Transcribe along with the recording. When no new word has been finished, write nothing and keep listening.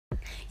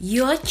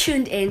You're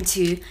tuned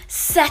into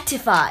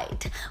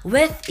Certified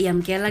with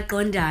Yamgela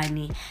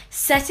Gondani,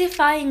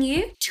 certifying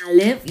you to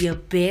live your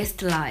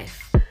best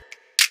life.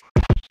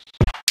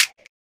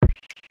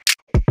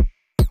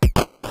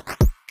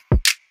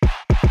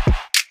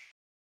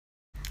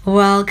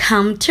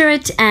 Welcome to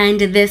it, and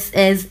this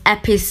is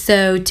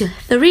episode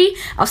 3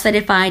 of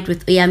Certified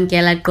with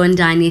Yamgela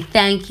Gondani.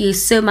 Thank you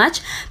so much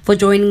for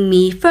joining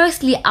me.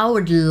 Firstly, I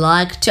would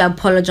like to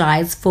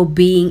apologize for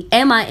being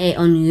MIA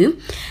on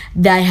you.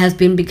 That has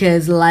been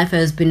because life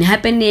has been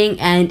happening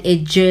and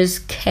it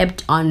just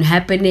kept on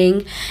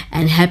happening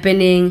and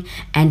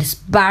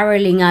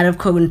spiraling out of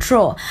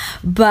control.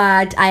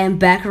 But I am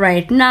back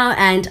right now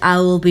and I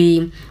will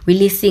be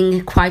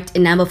releasing quite a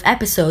number of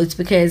episodes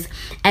because,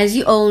 as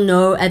you all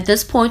know, at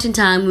this point in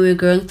time we were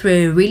going through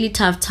a really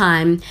tough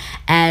time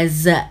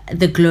as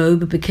the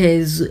globe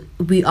because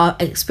we are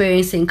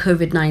experiencing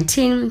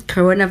COVID-19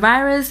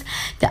 coronavirus.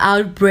 The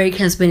outbreak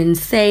has been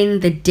insane.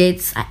 The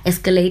deaths are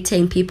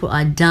escalating. People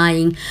are dying.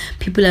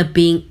 People are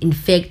being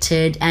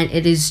infected, and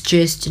it is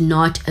just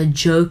not a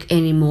joke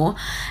anymore.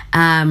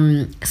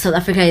 South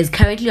Africa is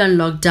currently on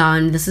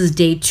lockdown. This is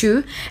day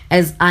 2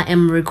 as I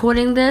am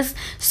recording this,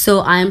 so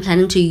I am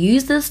planning to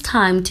use this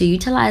time to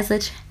utilize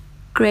it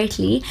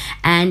greatly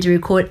and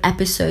record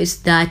episodes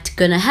that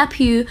gonna help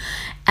you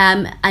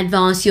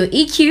advance your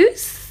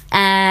EQs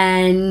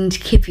and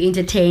keep you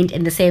entertained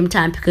in the same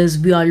time, because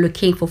we are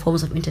looking for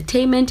forms of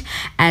entertainment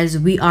as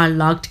we are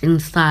locked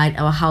inside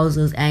our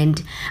houses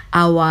and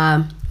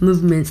our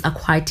movements are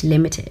quite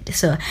limited.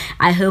 So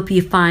I hope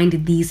you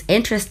find these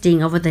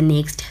interesting over the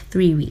next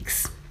 3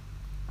 weeks.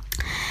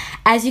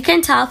 As you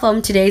can tell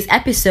from today's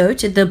episode,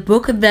 the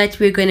book that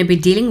we're going to be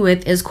dealing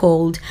with is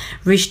called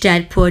Rich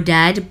Dad Poor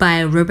Dad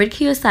by Robert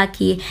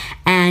Kiyosaki,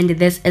 and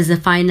this is a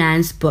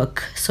finance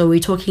book. So we're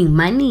talking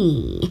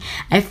money.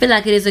 I feel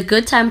like it is a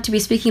good time to be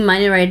speaking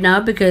money right now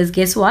because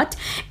guess what?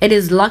 It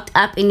is locked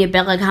up in your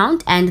bank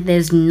account and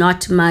there's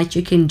not much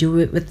you can do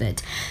with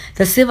it.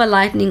 The silver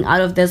lining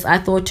out of this, I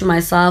thought to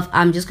myself,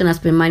 I'm just gonna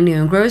spend money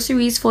on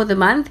groceries for the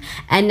month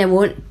and I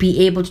won't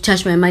be able to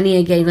touch my money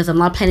again because I'm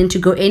not planning to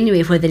go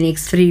anywhere for the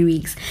next 3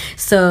 weeks.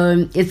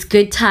 So it's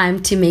good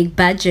time to make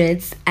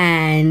budgets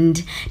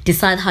and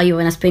decide how you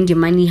want to spend your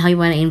money, how you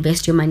want to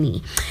invest your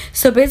money.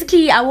 So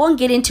basically, I won't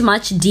get into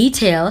much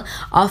detail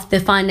of the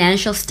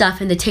financial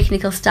stuff and the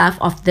technical stuff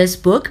of this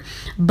book,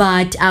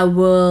 but I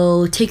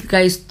will take you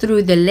guys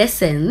through the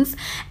lessons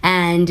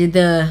and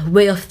the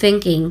way of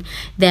thinking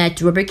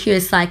that Robert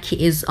Kiyosaki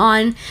is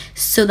on,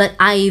 so that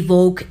I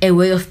evoke a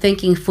way of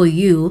thinking for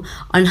you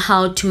on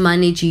how to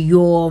manage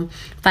your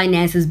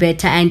finances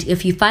better. And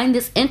if you find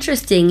this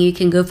interesting, you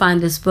can go find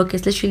this book.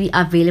 It's literally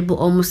available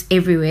almost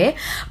everywhere,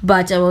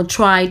 but I will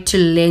try to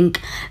link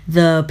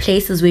the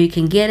places where you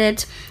can get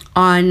it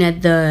on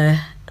the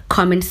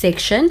comment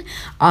section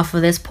of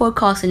this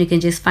podcast, and you can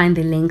just find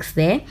the links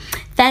there.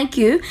 Thank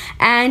you.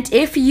 And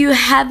if you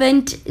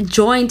haven't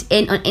joined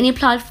in on any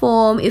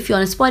platform, if you're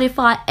on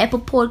Spotify, Apple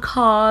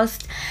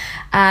Podcast,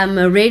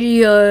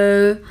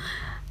 radio,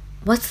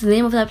 what's the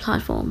name of that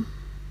platform?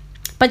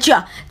 But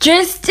yeah,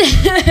 just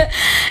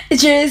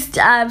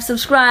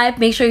subscribe.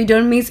 Make sure you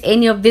don't miss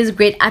any of these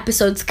great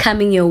episodes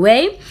coming your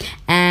way.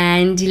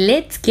 And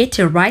let's get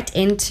right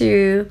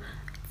into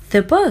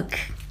the book.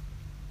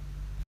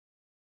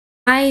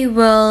 I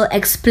will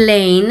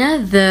explain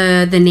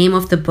the name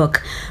of the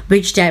book,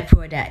 Rich Dad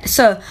Poor Dad.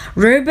 So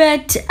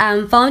Robert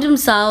found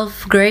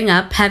himself growing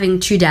up having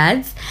 2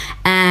 dads,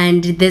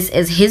 and this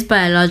is his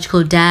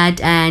biological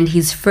dad and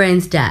his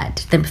friend's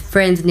dad. The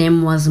friend's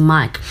name was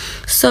Mike.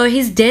 So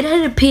his dad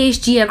had a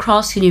PhD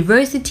across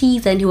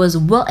universities and he was a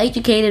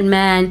well-educated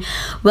man,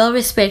 well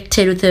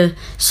respected, with a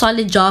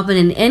solid job and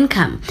an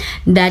income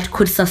that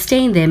could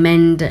sustain them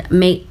and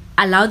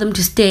allow them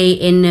to stay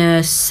in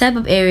a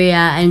suburb area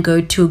and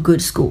go to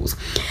good schools.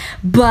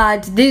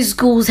 But these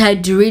schools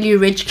had really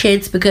rich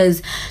kids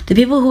because the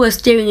people who were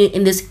staying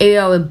in this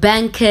area were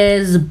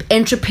bankers,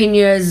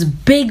 entrepreneurs,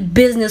 big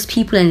business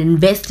people and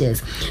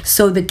investors.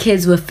 So the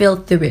kids were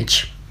filthy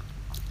rich.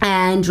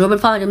 And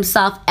Robert found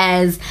himself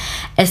as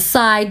a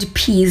side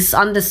piece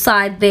on the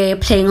side there,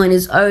 playing on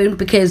his own,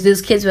 because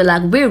these kids were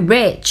like, we're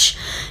rich,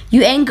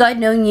 you ain't got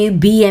no new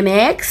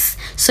BMX,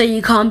 so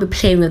you can't be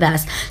playing with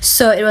us.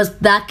 So it was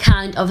that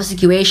kind of a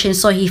situation.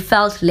 So he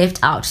felt left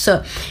out.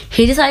 So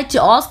he decided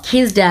to ask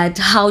his dad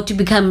how to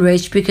become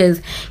rich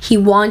because he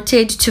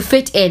wanted to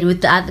fit in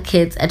with the other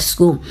kids at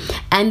school.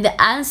 And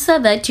the answer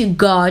that he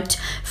got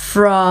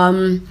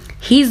from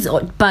his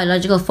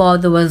biological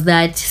father was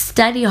that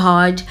study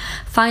hard,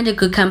 find a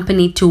good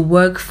company to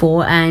work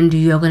for, and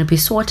you're going to be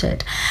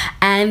sorted.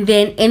 And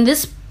then in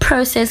this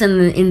process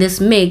and in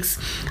this mix,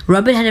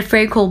 Robert had a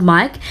friend called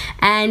Mike,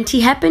 and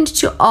he happened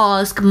to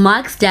ask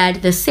Mike's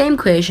dad the same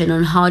question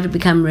on how to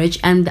become rich,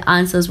 and the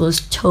answer was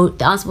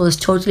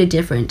totally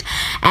different.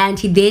 And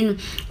he then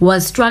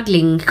was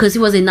struggling because he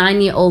was a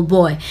 9-year-old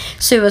boy,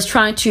 so he was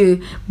trying to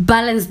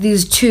balance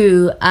these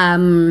two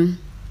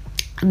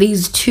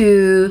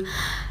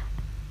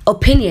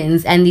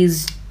opinions and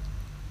these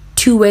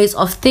two ways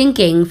of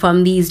thinking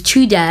from these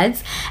two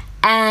dads,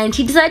 and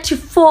he decided to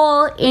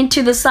fall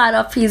into the side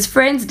of his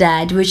friend's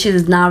dad, which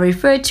is now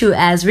referred to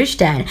as rich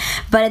dad.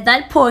 But at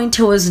that point,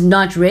 he was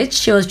not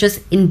rich. He was just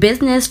in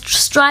business,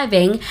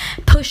 striving,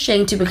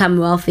 pushing to become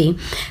wealthy.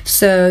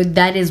 So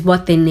that is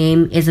what the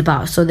name is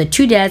about. So the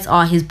two dads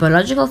are his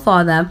biological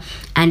father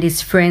and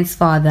his friend's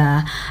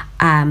father.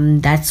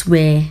 That's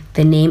where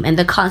the name and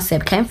the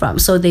concept came from.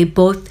 So they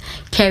both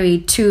carry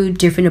two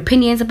different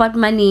opinions about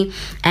money,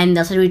 and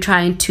that's what we're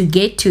trying to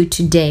get to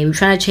today. We're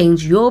trying to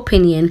change your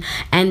opinion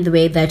and the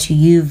way that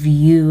you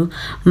view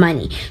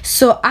money.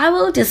 So I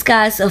will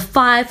discuss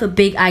 5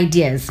 big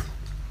ideas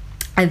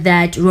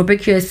that Robert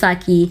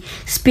Kiyosaki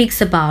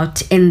speaks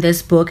about in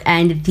this book,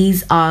 and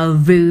these are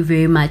very,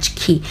 very much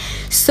key.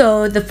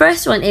 So the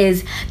first one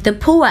is: the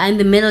poor and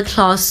the middle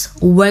class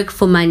work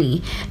for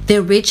money,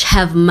 the rich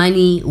have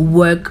money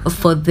work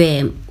for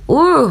them.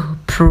 Oh,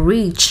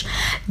 preach.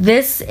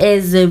 This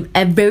is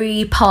a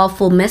very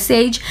powerful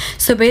message.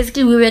 So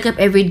basically, we wake up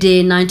every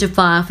day 9 to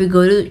 5, we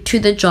go to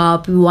the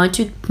job, we want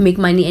to make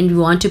money, and we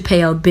want to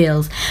pay our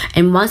bills.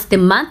 And once the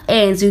month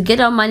ends, we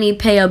get our money,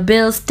 pay our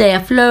bills, stay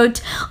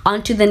afloat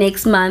on to the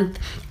next month.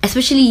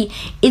 Especially,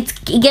 it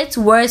gets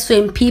worse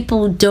when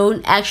people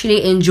don't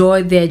actually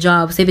enjoy their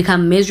jobs. They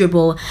become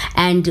miserable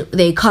and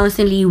they're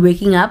constantly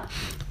waking up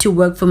to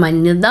work for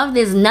money. Now,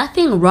 there's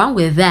nothing wrong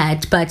with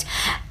that, but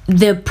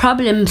the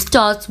problem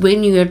starts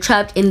when you're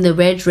trapped in the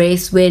red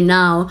race, where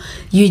now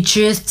you're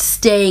just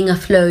staying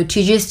afloat,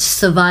 you're just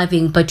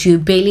surviving, but you're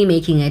barely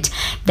making it.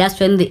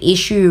 That's when the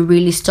issue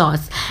really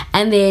starts.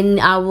 And then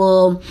I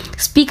will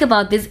speak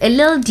about this a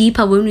little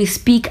deeper when we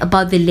speak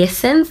about the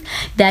lessons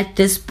that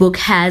this book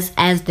has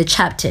as the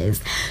chapters.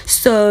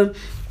 So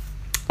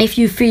if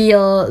you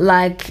feel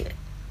like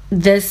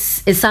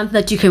this is something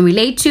that you can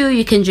relate to,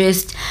 you can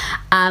just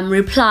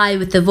reply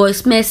with the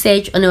voice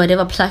message on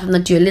whatever platform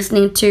that you're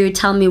listening to.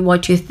 Tell me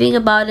what you think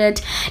about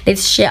it.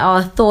 Let's share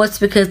our thoughts,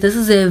 because this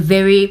is a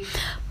very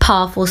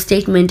powerful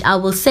statement. I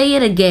will say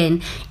it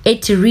again.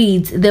 It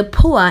reads: the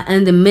poor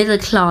and the middle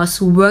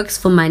class works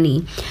for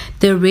money,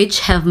 the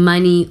rich have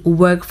money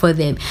work for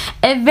them.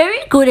 A very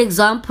good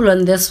example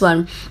on this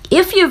one: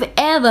 if you've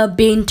ever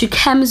been to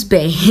Camps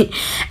Bay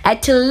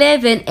at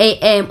 11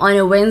 a.m. on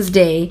a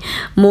Wednesday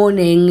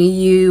morning,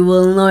 you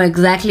will know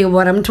exactly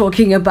what I'm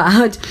talking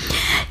about.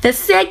 The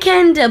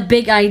second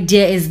big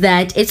idea is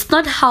that it's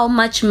not how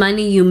much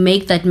money you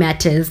make that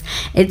matters,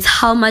 it's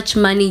how much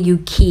money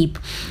you keep.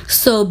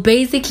 So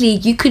basically,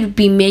 you could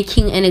be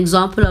making an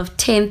example of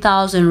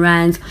 10,000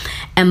 rands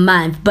a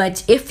month,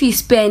 but if you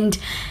spend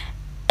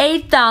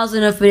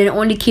 8,000 of it and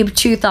only keep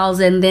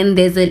 2,000, then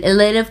there's a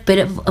little bit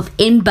of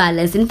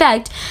imbalance. In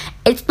fact,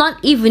 it's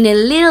not even a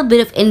little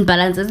bit of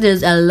imbalance,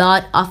 there's a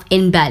lot of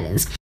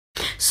imbalance.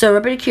 So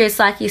Robert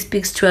Kiyosaki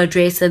speaks to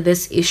address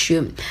this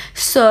issue.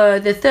 So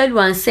the third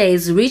one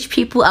says: rich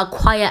people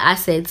acquire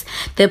assets,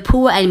 the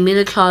poor and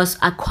middle class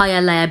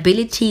acquire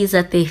liabilities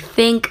that they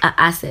think are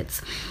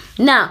assets.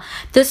 Now,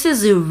 this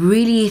is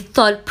really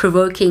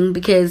thought-provoking,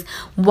 because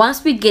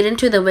once we get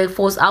into the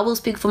workforce, I will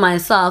speak for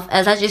myself,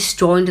 as I just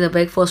joined the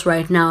workforce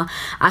right now.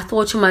 I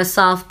thought to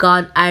myself,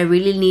 God, I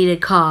really need a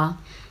car.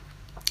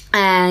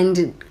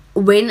 And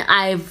when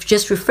I've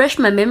just refreshed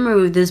my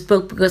memory with this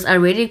book, because I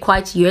read it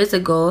quite years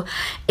ago,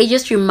 it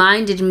just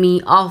reminded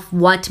me of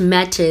what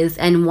matters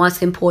and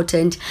what's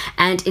important,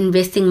 and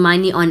investing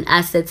money on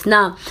assets.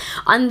 Now,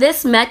 on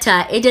this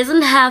matter, it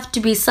doesn't have to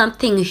be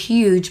something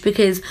huge,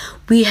 because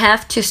we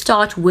have to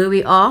start where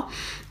we are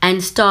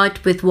and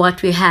start with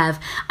what we have.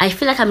 I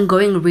feel like I'm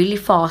going really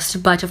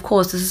fast, but of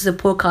course, this is a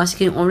podcast.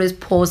 You can always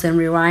pause and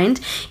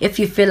rewind if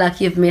you feel like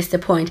you've missed the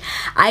point.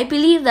 I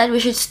believe that we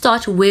should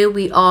start where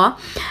we are.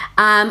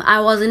 I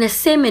was in a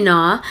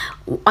seminar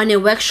on a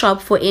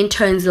workshop for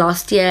interns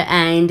last year,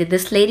 and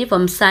this lady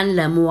from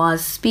Sanlam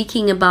was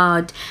speaking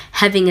about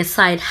having a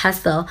side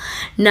hustle.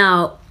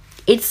 Now,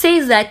 it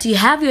says that you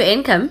have your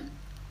income,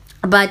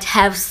 but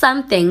have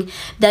something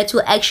that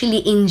will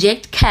actually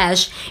inject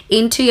cash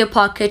into your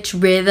pocket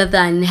rather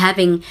than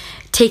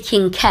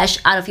taking cash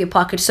out of your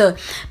pocket. So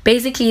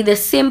basically, the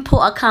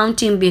simple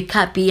accounting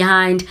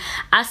behind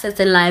assets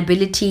and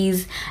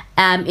liabilities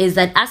is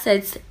that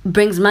assets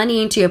brings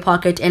money into your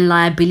pocket, and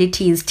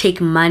liabilities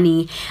take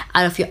money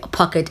out of your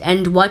pocket.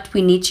 And what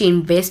we need to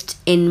invest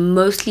in,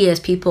 mostly as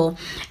people,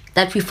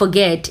 that we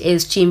forget,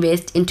 is to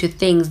invest into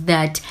things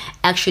that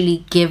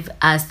actually give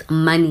us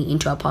money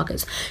into our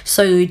pockets.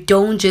 So you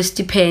don't just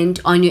depend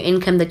on your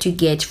income that you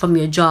get from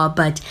your job,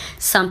 but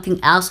something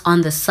else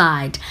on the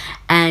side.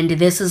 And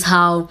this is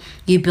how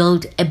you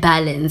build a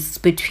balance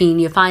between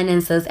your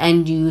finances,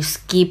 and you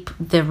skip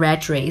the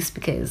rat race,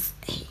 because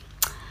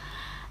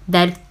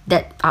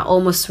that I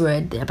almost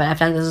swear, but I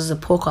feel like this is a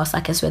podcast,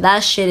 I can swear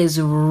that shit is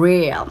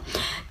real.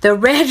 The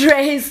red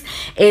race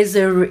is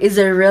a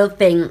real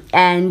thing,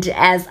 and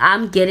as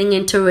I'm getting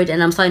into it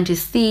and I'm starting to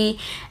see,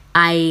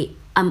 I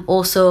am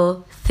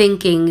also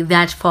thinking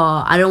that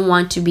I don't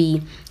want to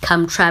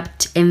become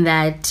trapped in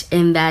that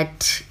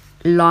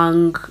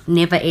long,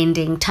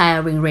 never-ending,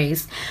 tiring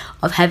race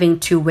of having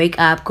to wake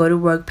up, go to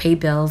work, pay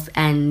bills,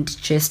 and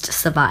just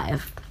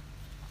survive.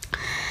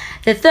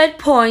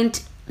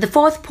 The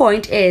fourth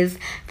point is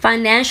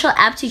financial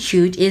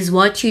aptitude is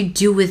what you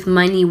do with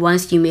money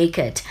once you make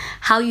it,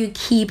 how you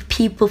keep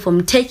people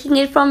from taking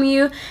it from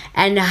you,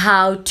 and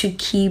how to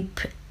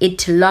keep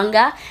it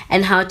longer,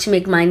 and how to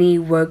make money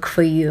work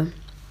for you.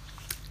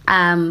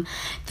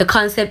 The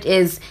concept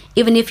is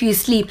even if you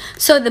sleep.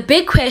 So the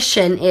big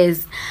question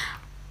is,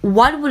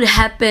 what would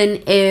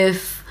happen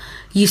if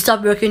you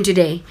stop working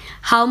today?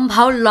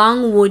 How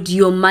long would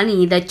your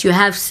money that you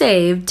have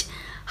saved,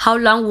 how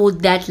long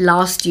would that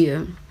last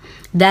you?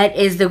 That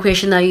is the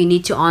question that you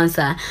need to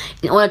answer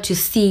in order to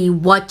see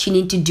what you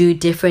need to do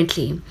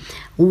differently.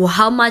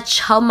 How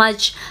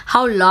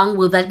long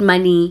will that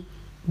money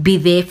be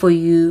there for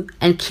you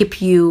and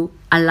keep you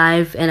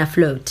alive and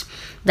afloat?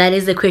 That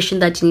is the question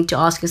that you need to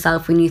ask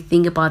yourself when you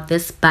think about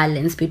this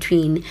balance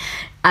between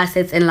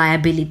assets and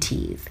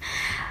liabilities.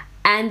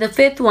 And the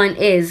fifth one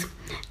is,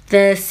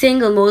 the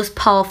single most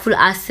powerful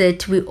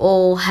asset we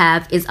all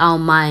have is our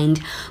mind,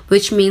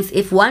 which means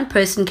if one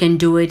person can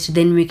do it,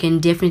 then we can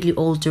definitely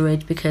all do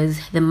it,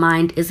 because the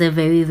mind is a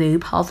very, very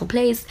powerful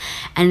place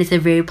and it's a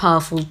very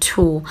powerful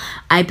tool.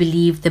 I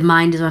believe the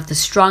mind is one of the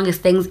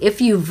strongest things.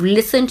 If you've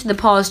listened to the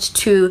past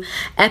 2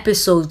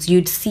 episodes,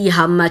 you'd see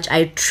how much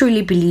I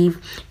truly believe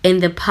in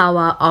the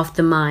power of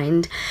the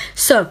mind.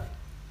 So,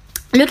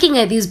 looking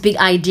at these big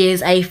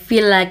ideas, I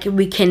feel like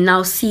we can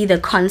now see the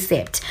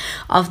concept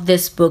of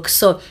this book.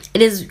 So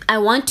I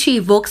want to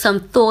evoke some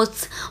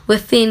thoughts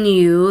within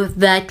you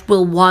that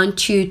will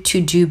want you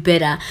to do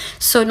better.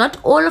 So not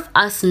all of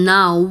us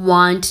now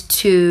want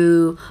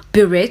to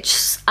be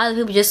rich. Other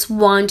people just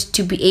want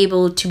to be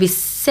able to be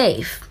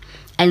safe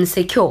and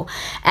secure.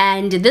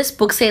 And this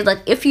book says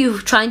that if you're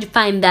trying to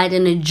find that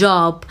in a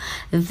job,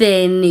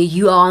 then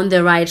you are on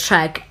the right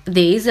track.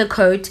 There is a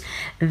quote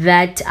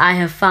that I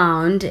have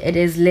found. It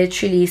is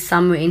literally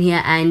somewhere in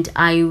here, and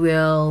I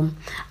will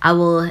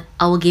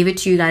give it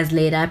to you guys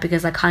later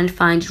because I can't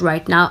find it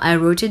right now. I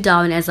wrote it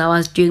down as I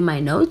was doing my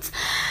notes.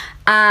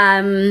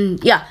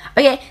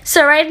 Okay,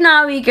 so right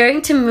now we're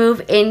going to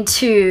move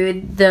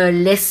into the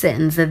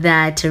lessons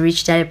that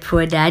Rich Dad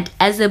Poor Dad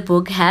as a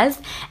book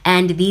has,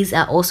 and these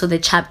are also the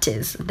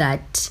chapters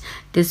that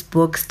this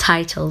book's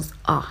titles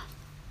are.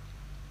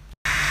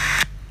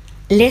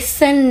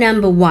 Lesson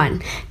number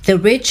 1: the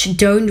rich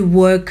don't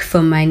work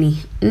for money.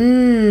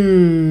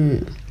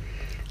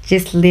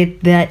 Just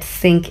let that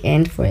sink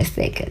in for a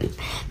second.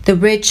 The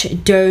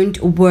rich don't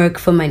work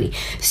for money.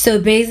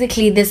 So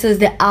basically, this is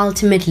the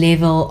ultimate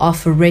level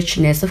of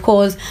richness. Of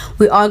course,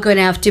 we are going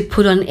to have to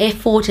put on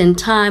effort and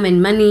time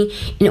and money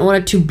in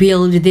order to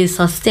build this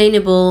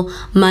sustainable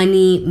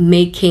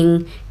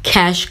money-making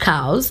cash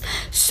cows.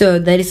 So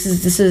this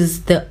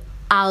is the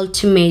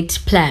ultimate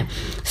plan.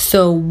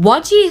 So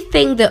what do you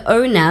think the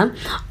owner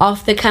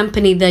of the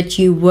company that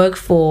you work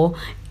for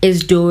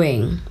is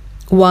doing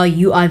while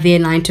you are there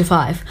 9 to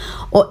 5?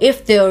 Or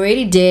if they're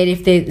already dead,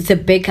 if it's a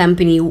big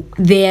company,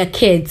 their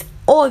kids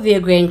or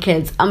their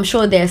grandkids, I'm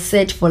sure they're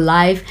set for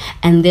life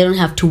and they don't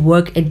have to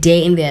work a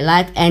day in their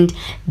life, and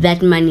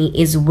that money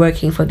is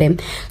working for them.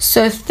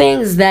 So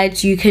things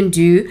that you can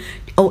do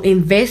or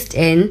invest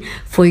in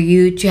for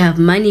you to have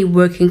money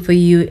working for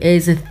you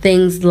is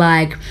things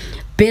like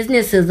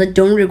businesses that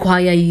don't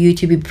require you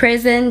to be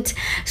present,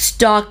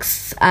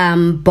 stocks,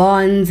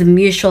 bonds,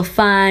 mutual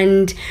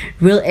fund,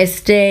 real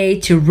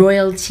estate,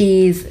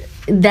 royalties.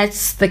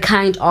 That's the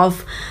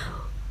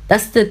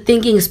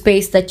thinking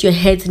space that your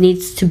head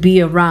needs to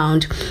be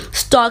around.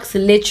 Stocks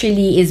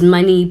literally is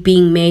money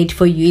being made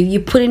for you.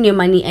 You put in your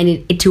money and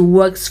it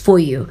works for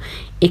you.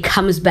 It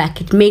comes back.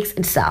 It makes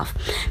itself.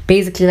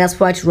 Basically, that's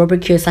what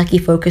Robert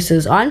Kiyosaki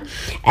focuses on.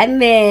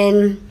 And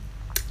then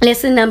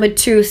lesson number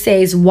 2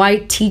 says, why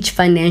teach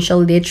financial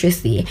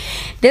literacy?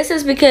 This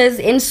is because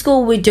in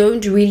school we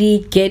don't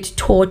really get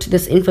taught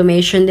this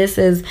information. This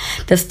is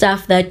the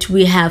stuff that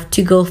we have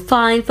to go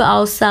find for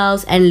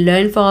ourselves and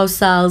learn for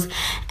ourselves.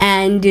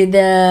 And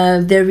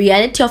the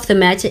reality of the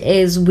matter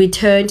is we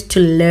turned to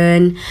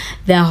learn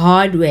the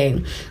hard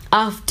way.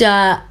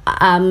 After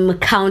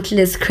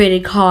countless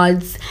credit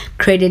cards,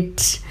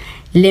 credit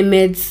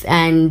limits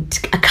and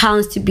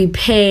accounts to be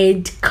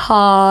paid,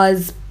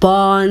 cars,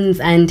 bonds,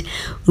 and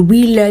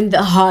we learned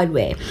the hard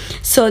way.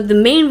 So the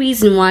main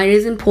reason why it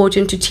is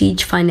important to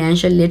teach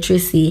financial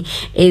literacy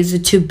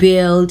is to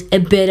build a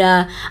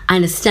better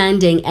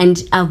understanding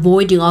and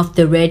avoiding of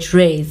the red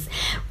race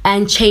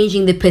and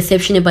changing the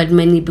perception about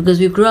money, because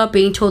we grew up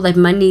being told that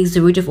money is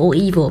the root of all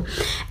evil.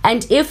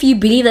 And if you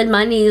believe that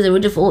money is the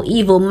root of all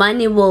evil,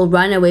 money will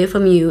run away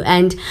from you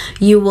and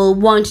you will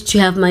want to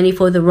have money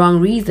for the wrong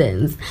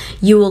reasons.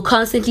 You will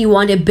constantly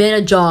want a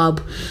better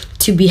job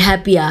to be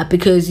happier,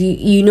 because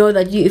you know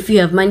that if you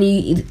have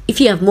money, if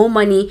you have more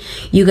money,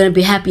 you're going to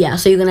be happier.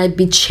 So you're going to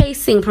be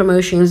chasing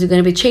promotions, you're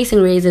going to be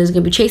chasing raises, you're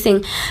going to be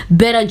chasing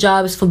better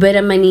jobs for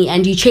better money,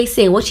 and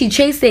what you're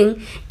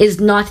chasing is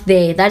not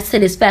there. That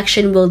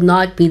satisfaction will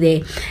not be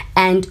there.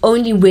 And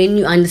only when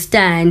you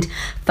understand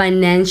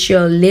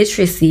financial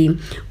literacy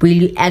will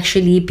you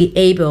actually be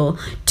able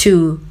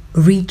to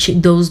reach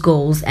those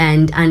goals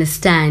and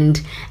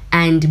understand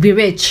and be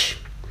rich.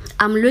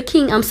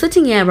 I'm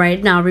sitting here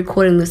right now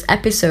recording this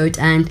episode,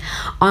 and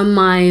on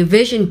my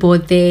vision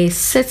board there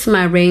sits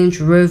my Range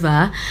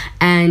Rover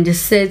and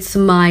sits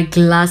my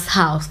glass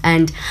house,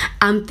 and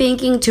I'm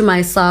thinking to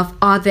myself,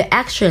 are the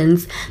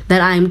actions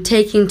that I'm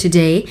taking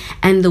today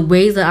and the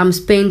ways that I'm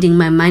spending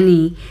my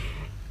money,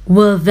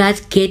 will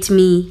that get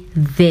me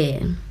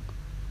there?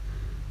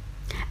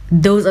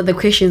 Those are the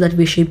questions that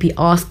we should be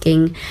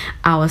asking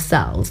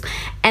ourselves.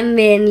 And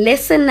then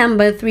lesson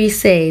number 3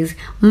 says,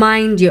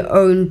 mind your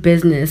own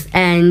business.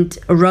 And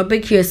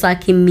Robert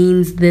Kiyosaki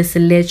means this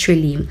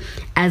literally,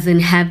 as in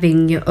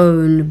having your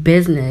own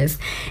business.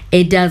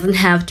 It doesn't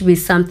have to be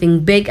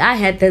something big. I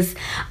had this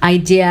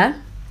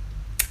idea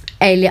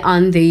early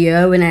on the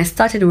year when I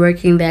started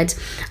working that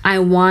I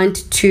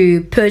want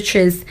to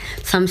purchase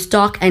some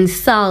stock and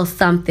sell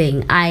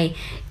something. I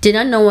did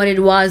not know what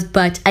it was,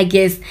 but I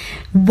guess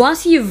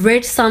once you've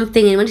read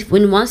something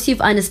and once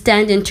you've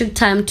understand and took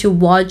time to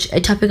watch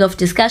a topic of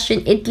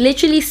discussion, it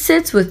literally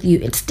sits with you,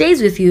 it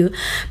stays with you,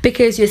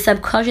 because your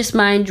subconscious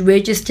mind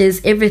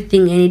registers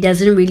everything and it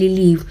doesn't really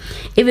leave,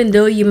 even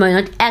though you might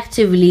not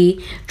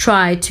actively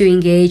try to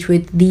engage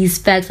with these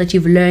facts that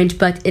you've learned,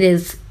 but it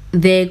is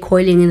there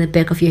coiling in the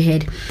back of your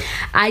head.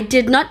 I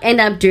did not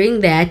end up doing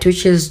that,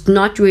 which is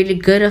not really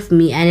good of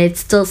me, and it's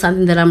still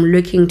something that I'm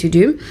looking to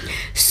do.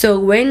 So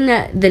when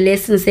the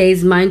lesson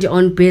says mind your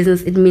own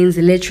business, it means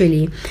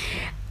literally.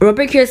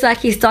 Robert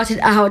Kiyosaki started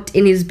out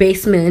in his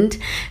basement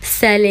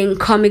selling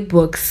comic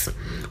books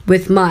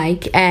with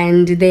Mike,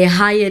 and they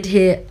hired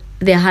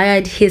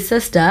his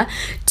sister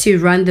to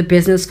run the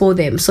business for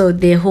them. So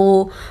they're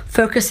whole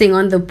focusing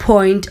on the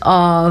point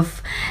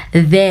of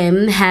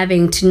them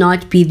having to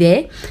not be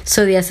there,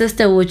 so their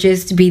sister would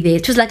just be there.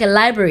 It was like a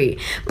library,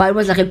 but it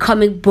was like a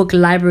comic book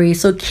library,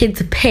 so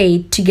kids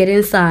paid to get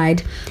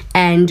inside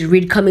and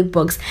read comic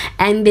books.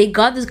 And they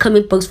got these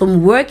comic books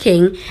from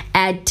working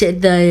at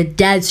the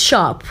dad's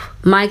shop,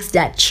 Mike's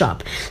dad's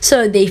shop.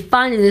 So they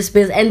founded this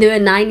business, and they were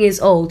 9 years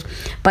old,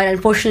 but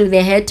unfortunately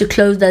they had to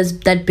close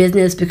that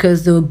business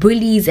because there were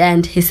bullies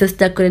and his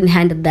sister couldn't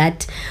handle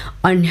that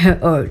on her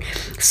own.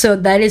 So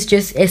that is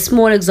just a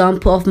small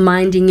example of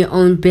minding your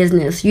own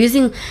business,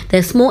 using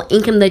the small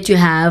income that you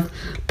have,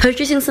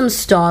 purchasing some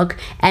stock,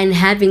 and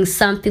having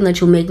something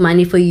that will make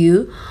money for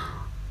you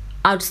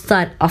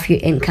outside of your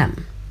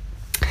income.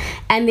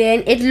 And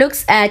then it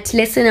looks at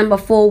lesson number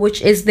 4,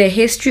 which is the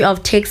history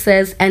of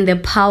taxes and the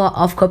power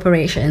of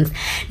corporations.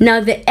 Now,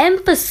 the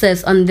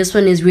emphasis on this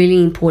one is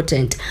really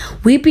important.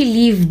 We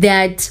believe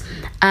that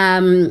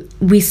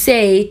we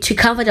say to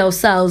comfort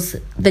ourselves,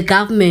 the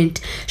government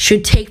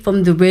should take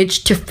from the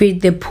rich to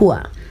feed the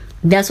poor.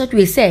 That's what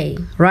we say,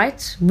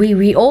 right?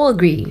 We all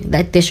agree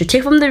that they should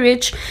take from the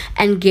rich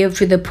and give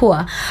to the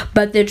poor.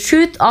 But the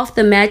truth of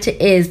the matter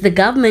is the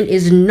government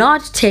is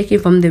not taking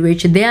from the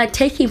rich. They are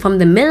taking from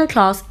the middle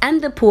class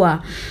and the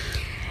poor.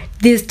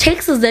 These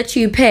taxes that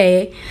you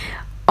pay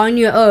on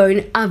your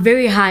own are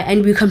very high,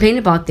 and we complain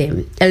about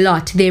them a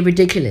lot. They're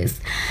ridiculous.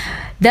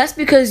 That's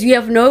because you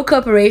have no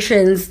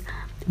corporations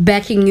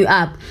backing you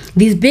up.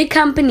 These big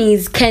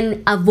companies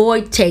can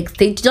avoid tax.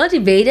 They do not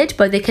evade it,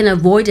 but they can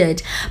avoid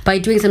it by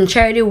doing some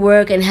charity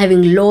work and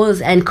having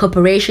laws and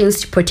corporations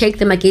to protect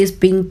them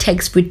against being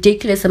taxed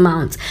ridiculous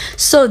amounts.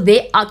 So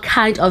they are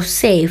kind of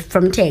safe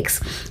from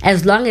tax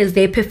as long as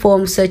they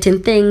perform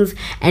certain things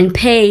and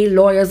pay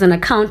lawyers and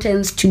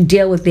accountants to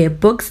deal with their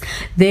books.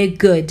 They're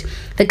good.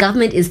 The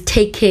government is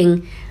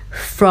taking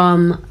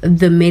from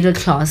the middle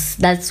class.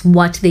 That's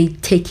what they're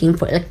taking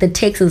for. Like, the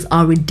taxes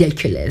are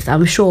ridiculous.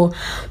 I'm sure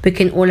we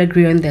can all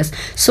agree on this.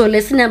 So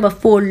lesson number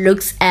 4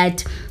 looks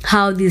at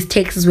how these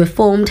taxes were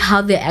formed,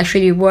 how they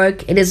actually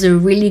work. It is a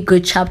really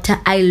good chapter.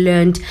 I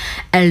learned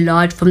a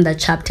lot from that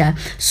chapter.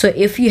 So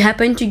if you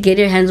happen to get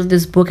your hands on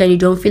this book and you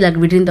don't feel like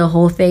reading the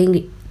whole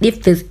thing,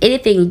 if there's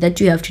anything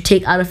that you have to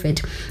take out of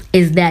it,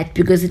 is that,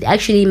 because it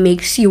actually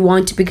makes you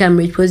want to become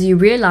rich, because you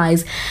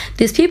realize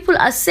these people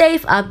are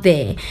safe up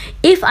there.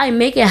 If I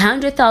make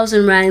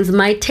 100,000 rands,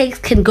 my tax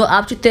can go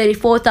up to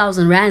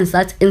 34,000 rands.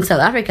 That's in South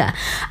Africa.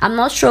 I'm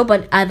not sure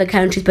about other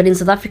countries, but in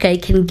South Africa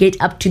it can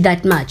get up to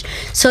that much.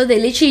 So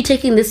they're literally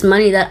taking this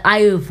money that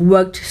I've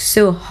worked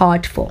so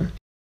hard for.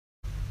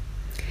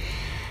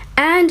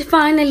 And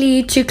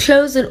finally, to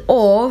close it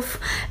off,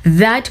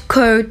 that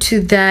quote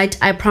that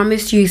I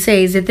promised you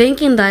says,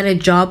 thinking that a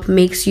job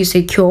makes you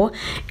secure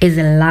is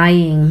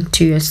lying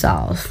to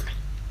yourself.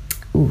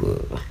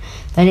 Ooh,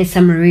 that is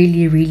some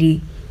really,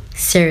 really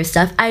serious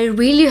stuff. I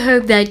really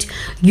hope that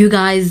you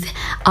guys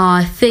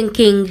are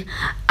thinking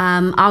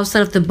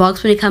outside of the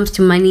box when it comes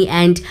to money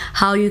and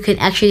how you can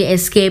actually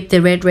escape the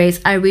red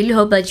race. I really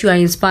hope that you are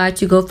inspired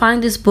to go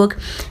find this book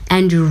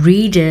and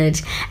read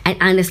it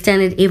and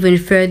understand it even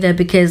further,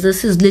 because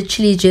this is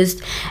literally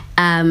just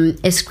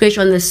a scratch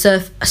on the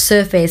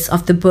surface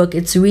of the book.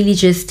 It's really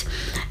just,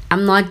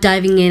 I'm not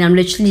diving in, I'm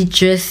literally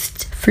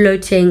just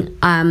floating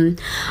on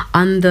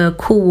the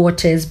cool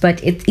waters,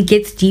 but it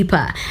gets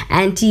deeper,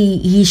 and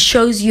he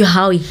shows you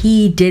how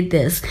he did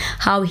this,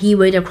 how he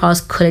went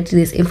across collecting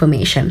this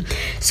information.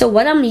 So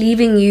what I'm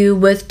leaving you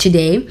with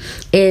today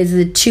is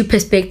the two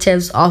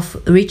perspectives of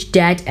Rich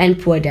Dad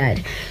and Poor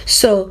Dad.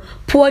 So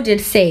Poor Dad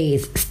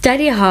says,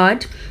 study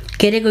hard,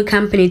 get a good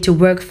company to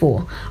work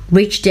for.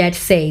 Rich Dad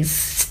says,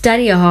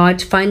 study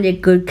hard, find a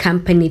good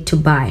company to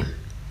buy.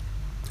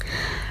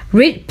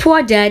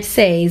 Poor Dad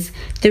says,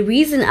 the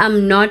reason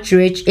I'm not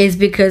rich is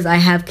because I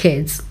have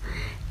kids.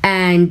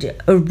 And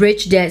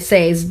Rich Dad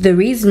says, the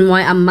reason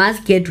why I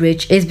must get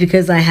rich is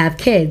because I have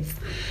kids.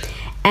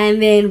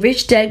 And then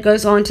Rich Dad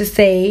goes on to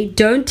say,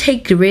 don't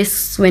take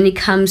risks when it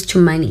comes to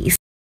money.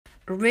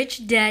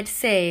 Rich Dad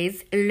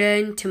says,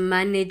 learn to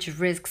manage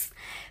risks.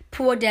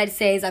 Poor Dad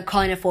says, I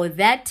can't afford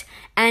that.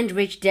 And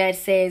Rich Dad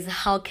says,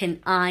 how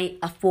can I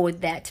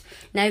afford that?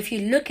 Now, if you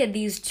look at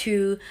these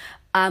two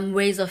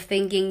ways of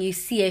thinking, you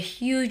see a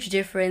huge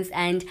difference,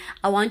 and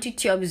I want you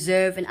to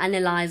observe and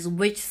analyze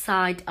which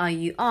side are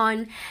you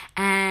on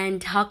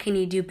and how can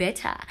you do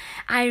better.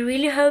 I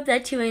really hope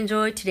that you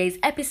enjoyed today's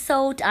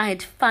episode. I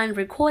had fun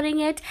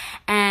recording it,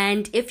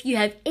 and if you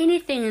have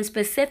anything in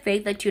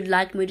specific that you'd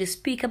like me to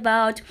speak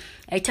about,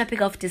 a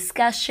topic of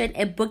discussion,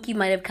 a book you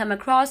might have come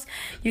across,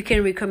 you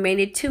can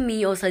recommend it to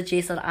me or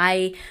suggest that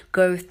I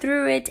go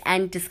through it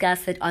and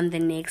discuss it on the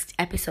next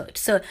episode.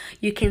 So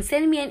you can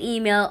send me an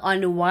email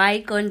on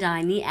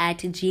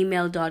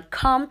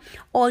ygondani@gmail.com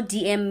or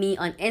DM me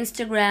on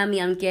Instagram,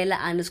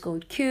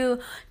 yamgela_Q,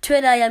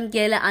 Twitter,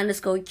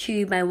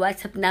 yamgela_Q. My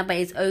WhatsApp number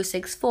is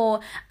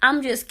 064.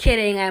 I'm just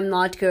kidding. I'm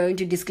not going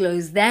to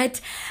disclose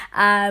that.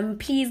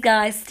 Please,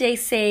 guys, stay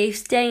safe,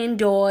 stay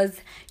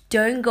indoors.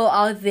 Don't go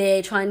out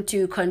there trying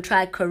to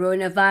contract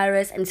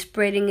coronavirus and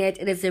spreading it.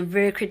 It is a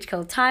very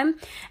critical time.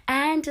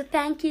 And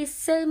thank you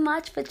so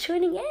much for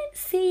tuning in.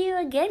 See you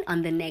again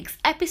on the next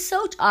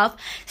episode of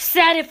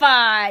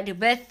Certified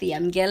with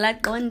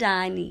Yamgela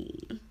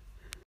Gondani.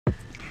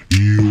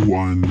 You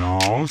are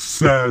now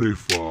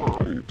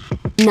certified.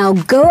 Now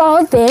go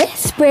out there,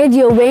 spread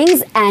your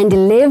wings, and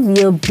live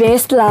your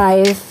best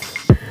life.